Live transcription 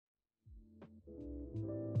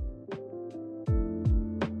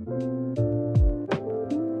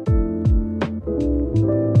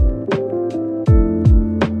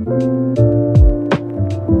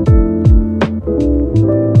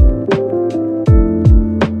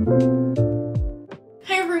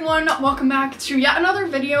welcome back to yet another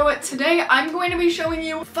video. Today I'm going to be showing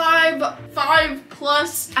you five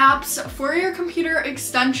plus apps for your computer,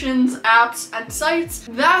 extensions, apps, and sites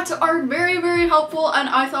that are very helpful and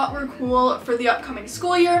I thought were cool for the upcoming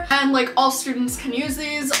school year. And like, all students can use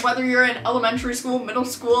these, whether you're in elementary school, middle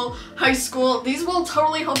school, high school. These will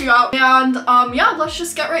totally help you out. And yeah, let's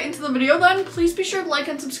just get right into the video then. Please be sure to like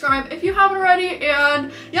and subscribe if you haven't already,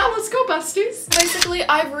 and yeah, let's go, besties. Basically,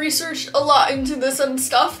 I've researched a lot into this and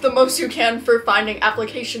stuff, the most you can for finding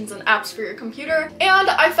applications and apps for your computer, and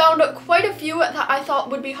I found quite a few that I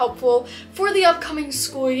thought would be helpful for the upcoming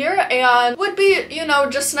school year and would be, you know,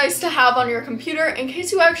 just nice to have on your computer in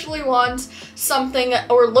case you actually want something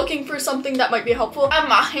or looking for something that might be helpful. I have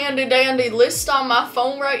my handy dandy list on my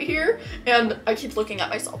phone right here, and I keep looking at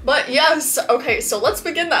myself. But yes, okay, so let's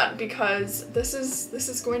begin then, because this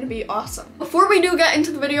is going to be awesome. Before we do get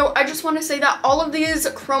into the video, I just want to say that all of these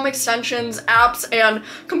Chrome extensions, apps, and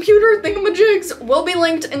computer thingamajigs will be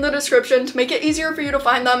linked in the description to make it easier for you to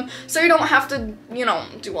find them, so you don't have to, you know,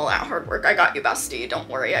 do all that hard work. I got you, bestie. Don't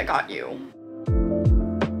worry, I got you.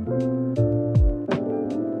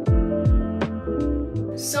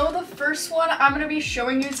 So the first one I'm going to be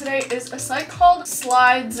showing you today is a site called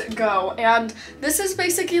SlidesGo, and this is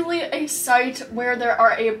basically a site where there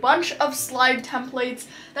are a bunch of slide templates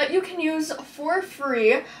that you can use for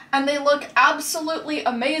free, and they look absolutely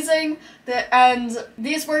amazing. And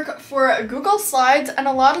these work for Google Slides, and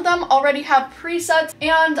a lot of them already have presets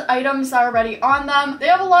and items that are already on them. They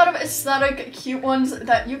have a lot of aesthetic, cute ones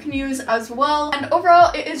that you can use as well, and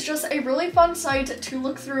overall it is just a really fun site to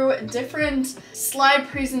look through different slide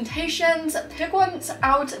presentations, pick ones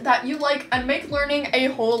out that you like, and make learning a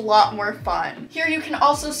whole lot more fun. Here you can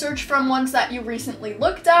also search from ones that you recently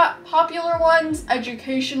looked at, popular ones,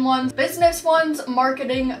 education ones, business ones,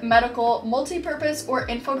 marketing, medical, multi-purpose, or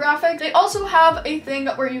infographic. They also have a thing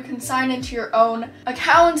where you can sign into your own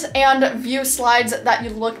account and view slides that you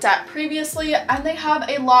looked at previously, and they have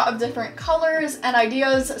a lot of different colors and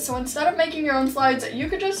ideas, so instead of making your own slides, you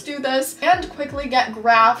could just do this and quickly get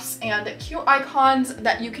graphs and cute icons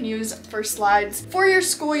that you can use for slides for your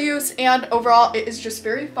school use, and overall it is just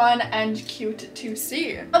very fun and cute to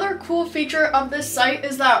see. Another cool feature of this site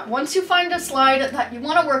is that once you find a slide that you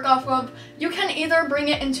want to work off of, you can either bring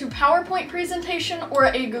it into PowerPoint presentation or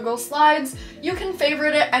a Google Slides. You can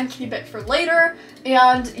favorite it and keep it for later,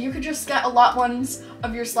 and you could just get a lot ones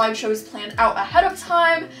of your slideshows planned out ahead of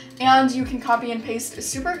time, and you can copy and paste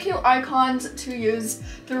super cute icons to use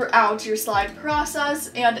throughout your slide process,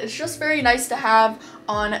 and it's just very nice to have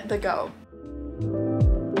on the go.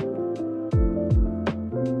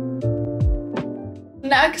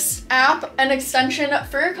 Next app and extension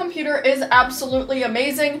for your computer is absolutely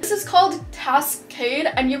amazing. This is called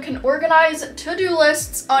Taskade, and you can organize to-do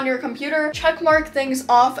lists on your computer, check mark things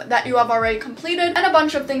off that you have already completed, and a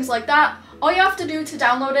bunch of things like that. All you have to do to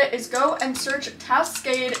download it is go and search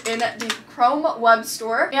Taskade in the Chrome web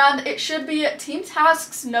store, and it should be Team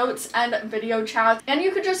Tasks, Notes, and Video Chat, and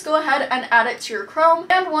you could just go ahead and add it to your Chrome.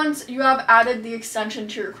 And once you have added the extension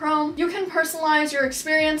to your Chrome, you can personalize your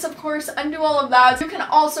experience, of course, and do all of that. You can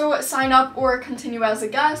also sign up or continue as a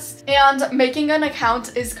guest, and making an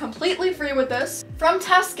account is completely free with this. From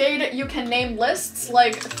Taskade, you can name lists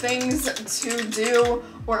like things to do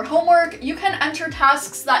or homework. You can enter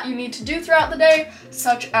tasks that you need to do throughout the day,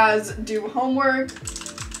 such as do homework,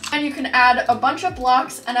 and you can add a bunch of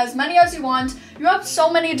blocks and as many as you want. You have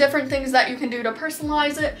so many different things that you can do to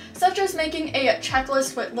personalize it, such as making a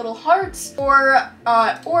checklist with little hearts, or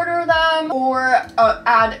order them, or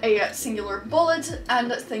add a singular bullet,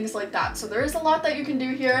 and things like that. So there is a lot that you can do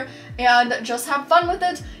here, and just have fun with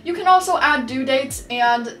it. You can also add due dates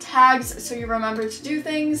and tags so you remember to do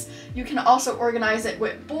things. You can also organize it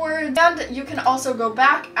with boards, and you can also go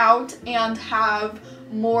back out and have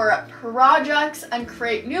more projects and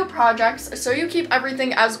create new projects, so you keep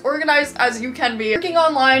everything as organized as you can be. Working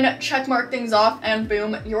online, check mark things off, and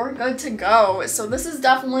boom, you're good to go. So this is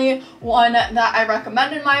definitely one that I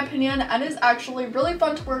recommend in my opinion, and is actually really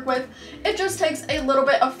fun to work with. It just takes a little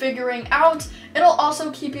bit of figuring out. It'll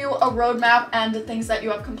also keep you a roadmap and things that you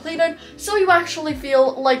have completed, so you actually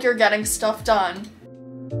feel like you're getting stuff done.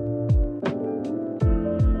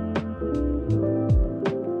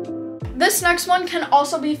 This next one can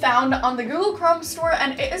also be found on the Google Chrome store,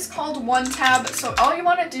 and it is called OneTab. So all you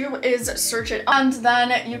want to do is search it, and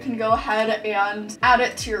then you can go ahead and add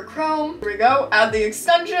it to your Chrome. Here we go, add the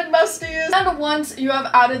extension, besties. And once you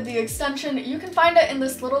have added the extension, you can find it in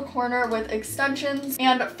this little corner with extensions,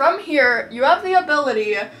 and from here you have the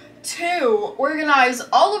ability to organize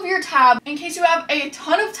all of your tabs. In case you have a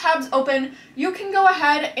ton of tabs open, you can go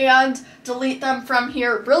ahead and delete them from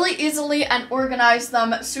here really easily and organize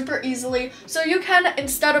them super easily. So you can,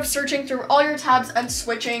 instead of searching through all your tabs and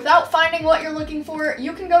switching without finding what you're looking for,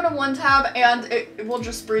 you can go to OneTab and it will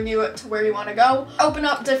just bring you to where you want to go. Open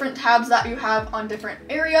up different tabs that you have on different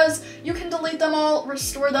areas. You can delete them all,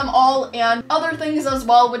 restore them all, and other things as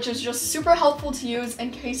well, which is just super helpful to use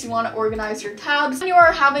in case you want to organize your tabs. When you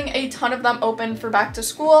are having a ton of them open for back to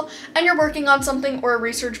school and you're working on something or a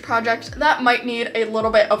research project that might need a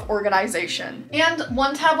little bit of organization. And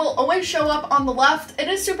OneTab will always show up on the left. It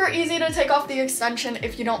is super easy to take off the extension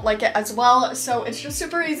if you don't like it as well, so it's just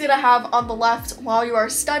super easy to have on the left while you are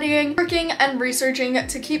studying, working, and researching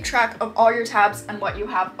to keep track of all your tabs and what you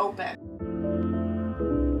have open.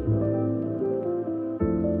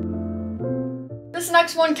 This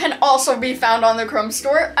next one can also be found on the Chrome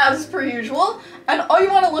store as per usual, and all you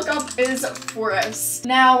want to look up is forest.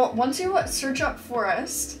 Now, once you search up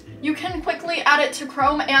forest, you can quickly add it to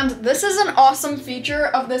Chrome, and this is an awesome feature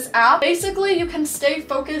of this app. Basically, you can stay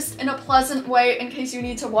focused in a pleasant way in case you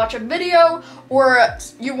need to watch a video or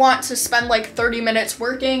you want to spend like 30 minutes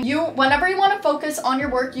working. Whenever you want to focus on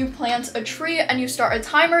your work, you plant a tree and you start a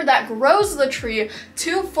timer that grows the tree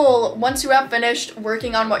to full once you have finished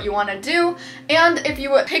working on what you want to do. And if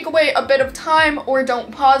you take away a bit of time or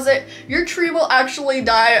don't pause it, your tree will actually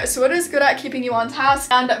die. So it is good at keeping you on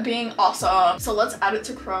task and being awesome. So let's add it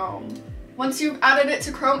to Chrome. Once you've added it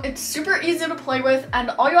to Chrome, it's super easy to play with, and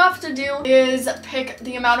all you have to do is pick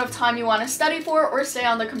the amount of time you want to study for or stay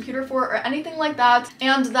on the computer for or anything like that,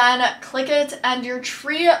 and then click it and your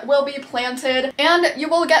tree will be planted and you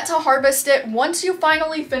will get to harvest it once you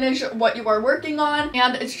finally finish what you are working on,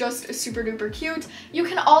 and it's just super duper cute. You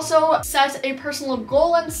can also set a personal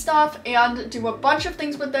goal and stuff and do a bunch of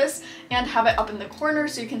things with this and have it up in the corner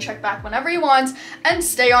so you can check back whenever you want and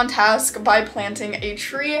stay on task by planting a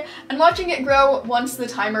tree and watching it grow once the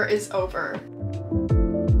timer is over.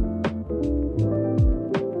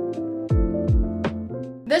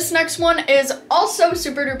 This next one is also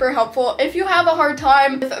super duper helpful if you have a hard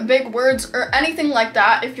time with big words or anything like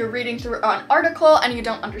that. If you're reading through an article and you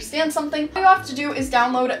don't understand something, all you have to do is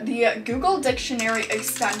download the Google Dictionary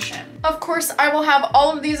extension. Of course, I will have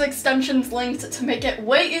all of these extensions linked to make it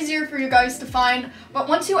way easier for you guys to find, but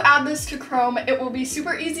once you add this to Chrome, it will be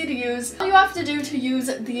super easy to use. All you have to do to use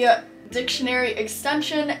the dictionary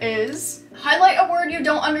extension is highlight a word you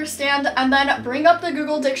don't understand and then bring up the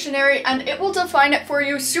Google Dictionary and it will define it for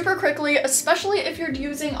you super quickly, especially if you're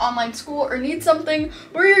using online school or need something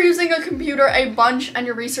where you're using a computer a bunch and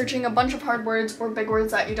you're researching a bunch of hard words or big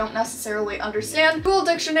words that you don't necessarily understand. Google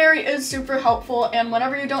Dictionary is super helpful, and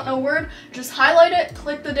whenever you don't know a word, just highlight it,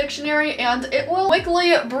 click the dictionary, and it will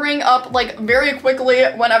quickly bring up, like very quickly,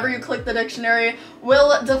 whenever you click the dictionary,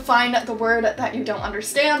 will define the word that you don't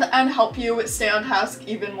understand and help you stay on task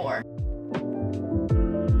even more.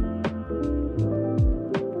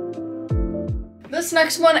 This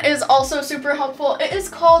next one is also super helpful. It is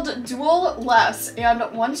called Dualless,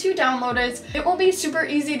 and once you download it, it will be super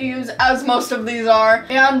easy to use, as most of these are.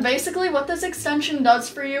 And basically what this extension does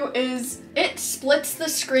for you is it splits the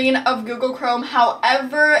screen of Google Chrome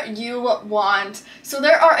however you want. So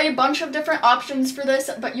there are a bunch of different options for this,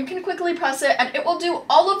 but you can quickly press it and it will do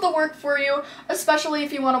all of the work for you, especially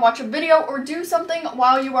if you want to watch a video or do something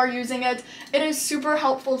while you are using it. It is super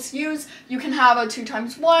helpful to use. You can have a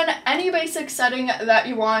 2x1, any basic setting that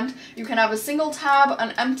you want. You can have a single tab,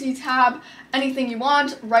 an empty tab, anything you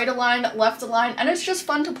want, right align, left align, and it's just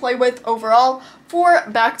fun to play with overall for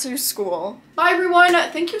back to school. Bye everyone,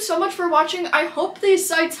 thank you so much for watching. I hope these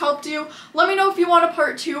sites helped you. Let me know if you want a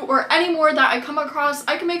part 2 or any more that I come across.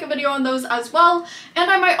 I can make a video on those as well,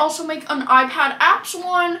 and I might also make an iPad apps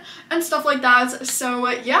one and stuff like that. So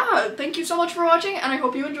yeah, thank you so much for watching, and I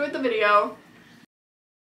hope you enjoyed the video.